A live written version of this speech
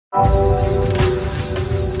What's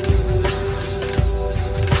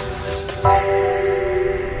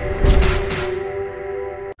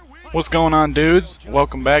going on, dudes?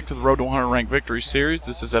 Welcome back to the Road to 100 Ranked Victories series.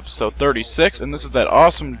 This is episode 36, and this is that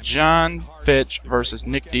awesome John Fitch versus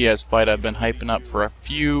Nick Diaz fight I've been hyping up for a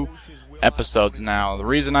few episodes now. The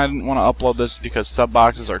reason I didn't want to upload this is because sub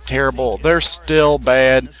boxes are terrible. They're still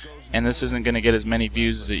bad, and this isn't going to get as many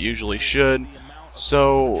views as it usually should.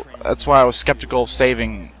 So that's why I was skeptical of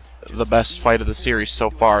saving the best fight of the series so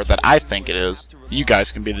far that I think it is. You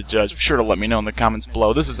guys can be the judge. Be sure to let me know in the comments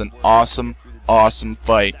below. This is an awesome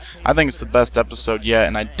fight. I think it's the best episode yet,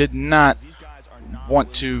 and I did not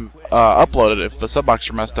want to upload it if the sub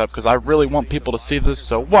boxes are messed up, because I really want people to see this.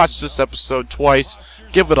 So watch this episode twice,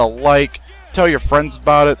 give it a like, tell your friends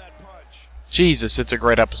about it. Jesus, it's a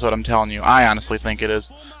great episode, I'm telling you. I honestly think it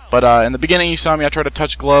is. But in the beginning, you saw me, I tried to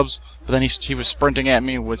touch gloves, but then he was sprinting at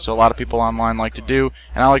me, which a lot of people online like to do,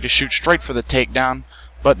 and I like to shoot straight for the takedown.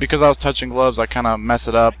 But because I was touching gloves, I kind of mess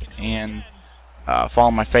it up and fall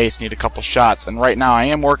on my face, need a couple shots. And right now I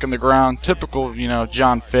am working the ground, typical, you know,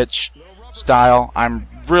 John Fitch style. I'm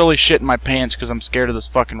really shitting my pants because I'm scared of this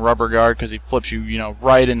fucking rubber guard, because he flips you, you know,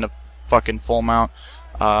 right into fucking full mount.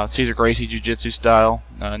 Cesar Gracie Jiu-Jitsu style,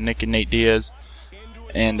 Nick and Nate Diaz.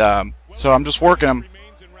 And so I'm just working him.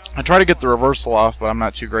 I try to get the reversal off, but I'm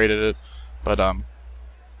not too great at it. But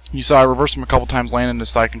you saw I reversed him a couple times, landed into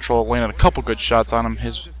side control, landed a couple good shots on him.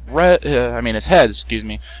 His head, excuse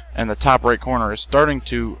me, and the top right corner is starting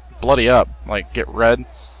to bloody up, like get red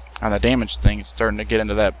on the damage thing. It's starting to get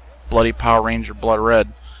into that bloody Power Ranger blood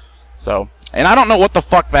red. So, and I don't know what the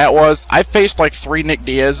fuck that was. I faced like 3 Nick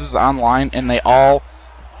Diaz's online, and they all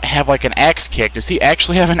have like an axe kick. Does he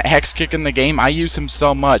actually have an axe kick in the game? I use him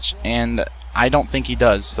so much, and I don't think he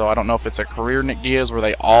does. So I don't know if it's a career Nick Diaz where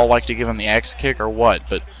they all like to give him the axe kick or what,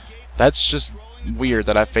 but that's just weird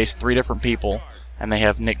that I faced 3 different people and they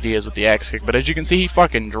have Nick Diaz with the axe kick. But as you can see, he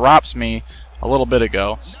fucking drops me a little bit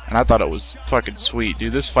ago, and I thought it was fucking sweet.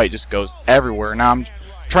 Dude, this fight just goes everywhere. Now I'm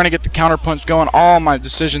trying to get the counter punch going. All my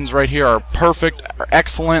decisions right here are perfect, are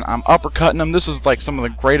excellent. I'm uppercutting him. This is like some of the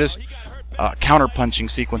greatest counter punching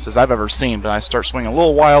sequences I've ever seen. But I start swinging a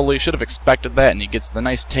little wildly. Should have expected that, and he gets the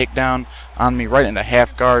nice takedown on me right into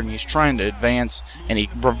half guard, and he's trying to advance, and he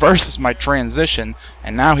reverses my transition,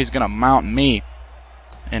 and now he's gonna mount me.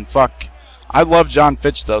 And fuck, I love John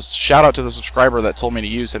Fitch though. Shout out to the subscriber that told me to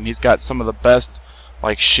use him. He's got some of the best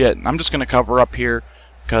like shit. I'm just gonna cover up here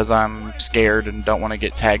because I'm scared and don't want to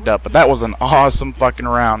get tagged up. But that was an awesome fucking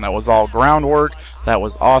round. That was all groundwork. That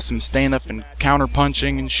was awesome stand up and counter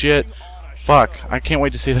punching and shit. Fuck, I can't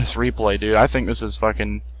wait to see this replay, dude. I think this is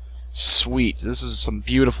fucking sweet. This is some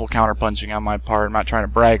beautiful counter punching on my part. I'm not trying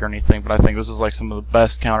to brag or anything, but I think this is like some of the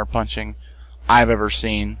best counter punching I've ever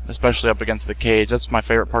seen, especially up against the cage. That's my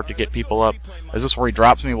favorite part to get people up. Is this where he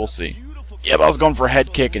drops me? We'll see. Yeah, but I was going for a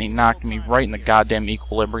head kick, and he knocked me right in the goddamn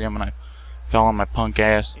equilibrium, and I fell on my punk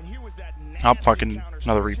ass. I'll fucking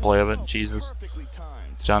another replay of it. Jesus.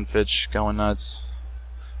 John Fitch going nuts.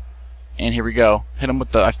 And here we go. Hit him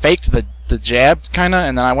with the... I faked the jab, kind of,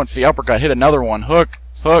 and then I went for the uppercut. Hit another one. Hook.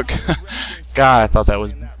 God, I thought that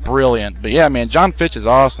was brilliant. But yeah, man, John Fitch is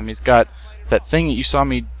awesome. He's got that thing that you saw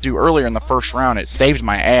me do earlier in the first round. It saved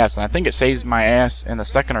my ass, and I think it saves my ass in the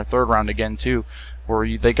second or third round again, too,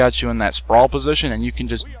 where they got you in that sprawl position, and you can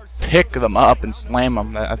just pick them up and slam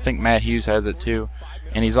them. I think Matt Hughes has it, too.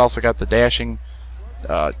 And he's also got the dashing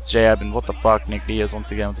jab, and what the fuck, Nick Diaz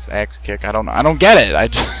once again with this axe kick. I don't know. I don't get it.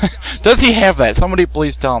 Does he have that? Somebody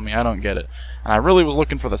please tell me. I don't get it. And I really was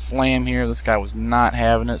looking for the slam here. This guy was not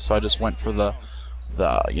having it, so I just went for the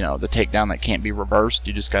takedown that can't be reversed.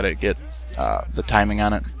 You just got to get the timing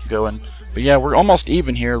on it going. But yeah, we're almost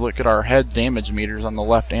even here. Look at our head damage meters on the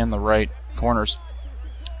left and the right corners.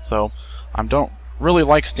 So I don't really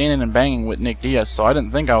like standing and banging with Nick Diaz, so I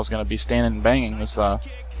didn't think I was going to be standing and banging this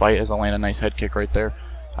fight, as I land a nice head kick right there.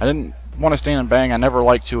 I didn't want to stand and bang. I never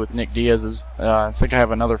like to with Nick Diaz's. I think I have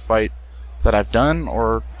another fight that I've done,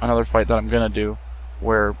 or another fight that I'm going to do,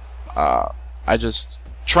 where I just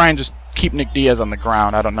try and just keep Nick Diaz on the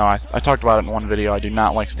ground. I don't know. I talked about it in one video. I do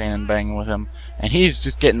not like standing and banging with him. And he's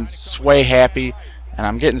just getting sway happy, and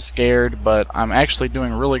I'm getting scared, but I'm actually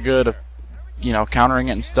doing really good of, you know, countering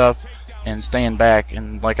it and stuff and staying back.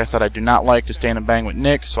 And like I said, I do not like to stand and bang with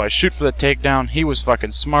Nick, so I shoot for the takedown. He was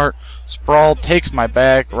fucking smart. Sprawl takes my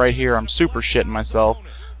back right here. I'm super shitting myself.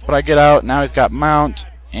 But I get out. Now he's got mount,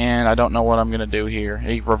 and I don't know what I'm going to do here.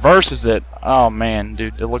 He reverses it. Oh, man,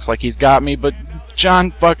 dude. It looks like he's got me, but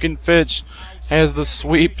John fucking Fitch has the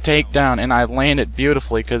sweep takedown, and I land it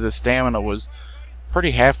beautifully because his stamina was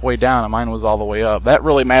pretty halfway down, and mine was all the way up. That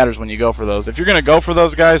really matters when you go for those. If you're going to go for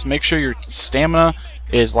those, guys, make sure your stamina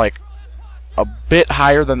is like a bit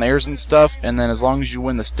higher than theirs and stuff, and then as long as you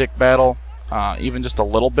win the stick battle, even just a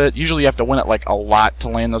little bit. Usually you have to win it like a lot to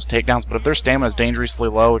land those takedowns, but if their stamina is dangerously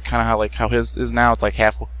low, kind of like how his is now, it's like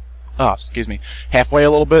halfway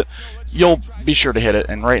a little bit, you'll be sure to hit it.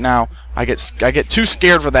 And right now, I get too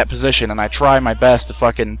scared for that position, and I try my best to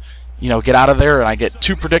fucking, you know, get out of there, and I get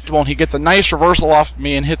too predictable, and he gets a nice reversal off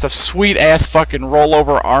me and hits a sweet-ass fucking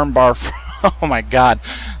rollover armbar. Oh my god.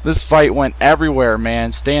 This fight went everywhere,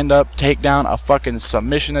 man. Stand up, take down, a fucking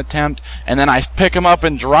submission attempt, and then I pick him up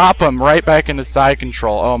and drop him right back into side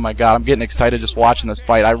control. Oh my god, I'm getting excited just watching this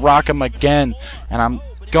fight. I rock him again, and I'm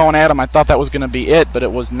going at him. I thought that was going to be it, but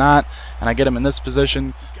it was not, and I get him in this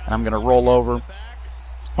position, and I'm going to roll over.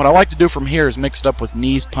 What I like to do from here is mix it up with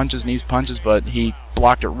knees, punches, but he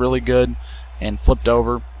blocked it really good and flipped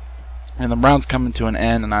over. And the round's coming to an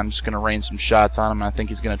end, and I'm just going to rain some shots on him. I think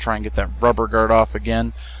he's going to try and get that rubber guard off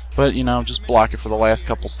again. But, you know, just block it for the last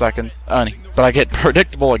couple seconds. But I get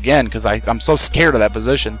predictable again because I'm so scared of that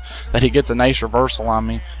position that he gets a nice reversal on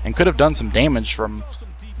me and could have done some damage from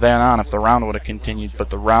then on if the round would have continued. But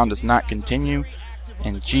the round does not continue.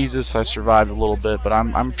 And Jesus, I survived a little bit. But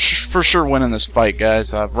I'm for sure winning this fight,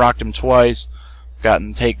 guys. I've rocked him twice,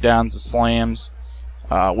 gotten takedowns, the slams,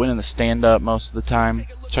 winning the stand-up most of the time.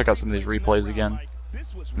 Check out some of these replays again.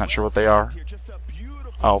 Not sure what they are.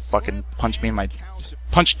 Oh, fucking punch me in my...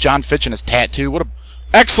 Punch John Fitch in his tattoo. What a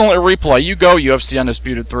excellent replay. You go, UFC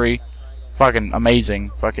Undisputed 3. Fucking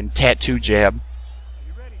amazing. Fucking tattoo jab.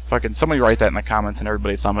 Fucking somebody write that in the comments and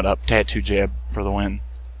everybody thumb it up. Tattoo jab for the win.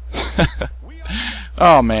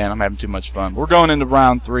 Oh, man, I'm having too much fun. We're going into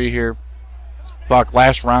round 3 here. Fuck,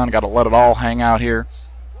 last round. Got to let it all hang out here.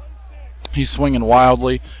 He's swinging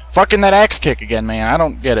wildly. Fucking that axe kick again, man. I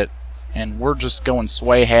don't get it. And we're just going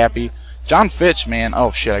sway happy. John Fitch, man.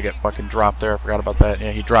 Oh, shit, I get fucking dropped there. I forgot about that.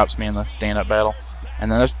 Yeah, he drops me in the stand-up battle. And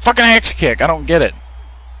then there's fucking axe kick. I don't get it.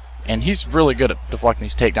 And he's really good at deflecting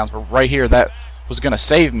these takedowns. But right here, that was going to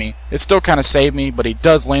save me. It still kind of saved me, but he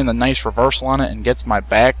does land the nice reversal on it and gets my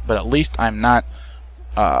back. But at least I'm not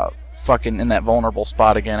fucking in that vulnerable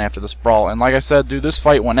spot again after this brawl. And like I said, dude, this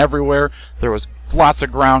fight went everywhere. There was lots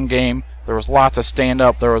of ground game. There was lots of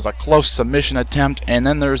stand-up. There was a close submission attempt. And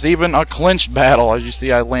then there's even a clinch battle. As you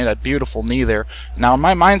see, I landed a beautiful knee there. Now, in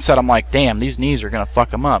my mindset, I'm like, damn, these knees are going to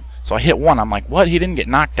fuck him up. So I hit one. I'm like, what? He didn't get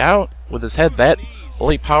knocked out with his head that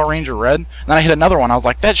Elite Power Ranger red? And then I hit another one. I was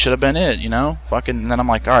like, that should have been it, you know? Fucking. And then I'm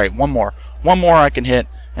like, all right, one more. One more I can hit,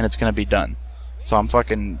 and it's going to be done. So I'm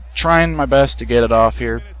fucking trying my best to get it off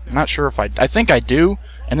here. I'm not sure if I think I do.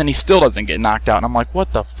 And then he still doesn't get knocked out. And I'm like,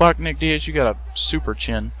 what the fuck, Nick Diaz? You got a super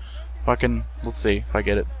chin. Fucking, let's see if I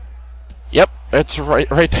get it. Yep, it's right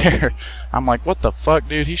there. I'm like, what the fuck,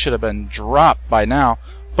 dude? He should have been dropped by now.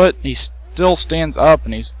 But he still stands up,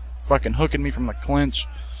 and he's fucking hooking me from the clinch.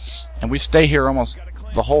 And we stay here almost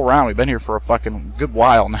the whole round. We've been here for a fucking good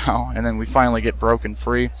while now. And then we finally get broken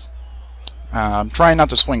free. I'm trying not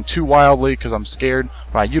to swing too wildly because I'm scared.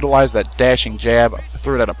 But I utilize that dashing jab. I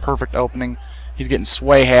threw it at a perfect opening. He's getting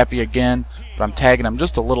sway happy again. But I'm tagging him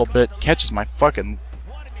just a little bit. Catches my fucking...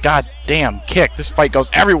 goddamn kick. This fight goes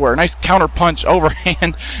everywhere. Nice counter punch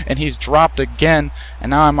overhand, and he's dropped again. And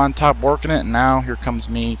now I'm on top working it, and now here comes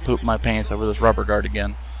me pooping my pants over this rubber guard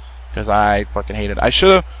again because I fucking hate it. I should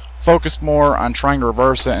have focused more on trying to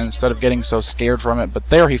reverse it instead of getting so scared from it. But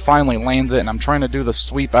there he finally lands it, and I'm trying to do the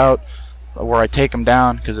sweep out where I take him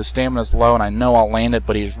down because his stamina's low and I know I'll land it,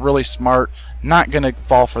 but he's really smart. Not going to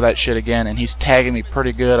fall for that shit again, and he's tagging me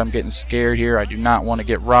pretty good. I'm getting scared here. I do not want to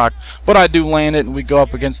get rocked, but I do land it, and we go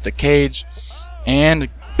up against the cage, and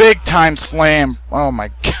big time slam. Oh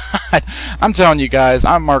my god. I'm telling you guys,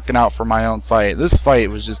 I'm marking out for my own fight. This fight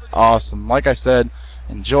was just awesome. Like I said,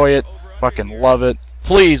 enjoy it. Fucking love it.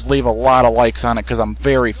 Please leave a lot of likes on it because I'm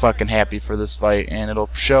very fucking happy for this fight, and it'll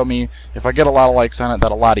show me if I get a lot of likes on it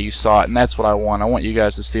that a lot of you saw it, and that's what I want. I want you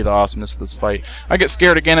guys to see the awesomeness of this fight. I get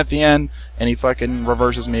scared again at the end, and he fucking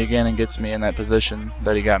reverses me again and gets me in that position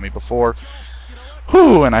that he got me before.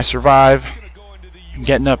 Whew, and I survive. I'm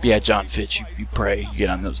getting up. Yeah, John Fitch, you pray. You get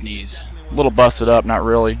on those knees. A little busted up, not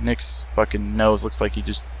really. Nick's fucking nose looks like he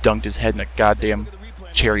just dunked his head in a goddamn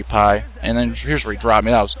cherry pie. And then here's where he dropped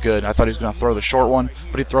me. That was good. I thought he was going to throw the short one,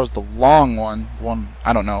 but he throws the long one.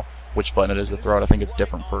 I don't know which button it is to throw it. I think it's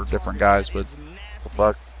different for different guys, but what the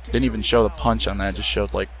fuck? Didn't even show the punch on that. Just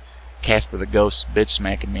showed like Casper the Ghost bitch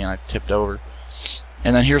smacking me, and I tipped over.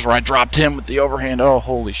 And then here's where I dropped him with the overhand. Oh,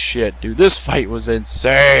 holy shit, dude. This fight was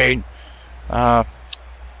insane.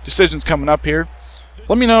 Decisions coming up here.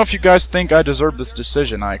 Let me know if you guys think I deserve this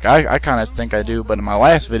decision. Like, I kind of think I do, but in my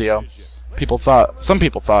last video, some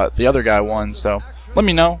people thought the other guy won, so let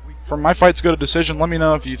me know. For my fight to go to decision, let me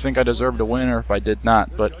know if you think I deserved to win or if I did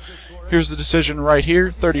not. But here's the decision right here,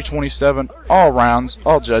 30-27, all rounds,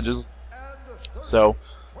 all judges. So,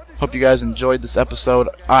 hope you guys enjoyed this episode.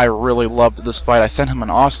 I really loved this fight. I sent him an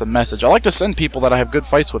awesome message. I like to send people that I have good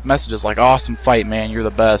fights with messages like, awesome fight, man, you're the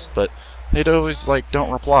best. But they'd always, like,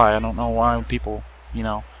 don't reply. I don't know why people, you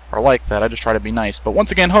know, are like that. I just try to be nice. But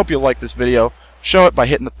once again, hope you like this video. Show it by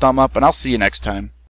hitting the thumb up, and I'll see you next time.